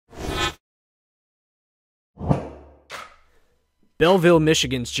Belleville,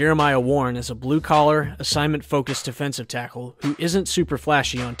 Michigan's Jeremiah Warren is a blue-collar, assignment-focused defensive tackle who isn't super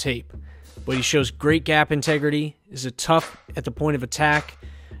flashy on tape, but he shows great gap integrity, is a tough at the point of attack,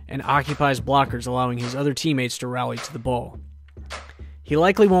 and occupies blockers, allowing his other teammates to rally to the ball. He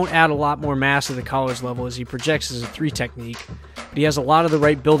likely won't add a lot more mass at the college level as he projects as a 3 technique, but he has a lot of the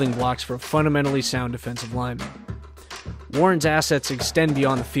right building blocks for a fundamentally sound defensive lineman. Warren's assets extend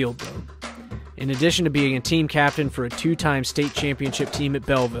beyond the field, though. In addition to being a team captain for a 2-time state championship team at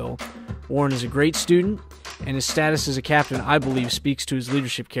Belleville, Warren is a great student, and his status as a captain, I believe, speaks to his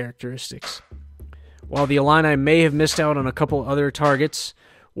leadership characteristics. While the Illini may have missed out on a couple other targets,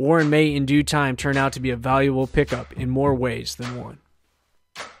 Warren may in due time turn out to be a valuable pickup in more ways than one.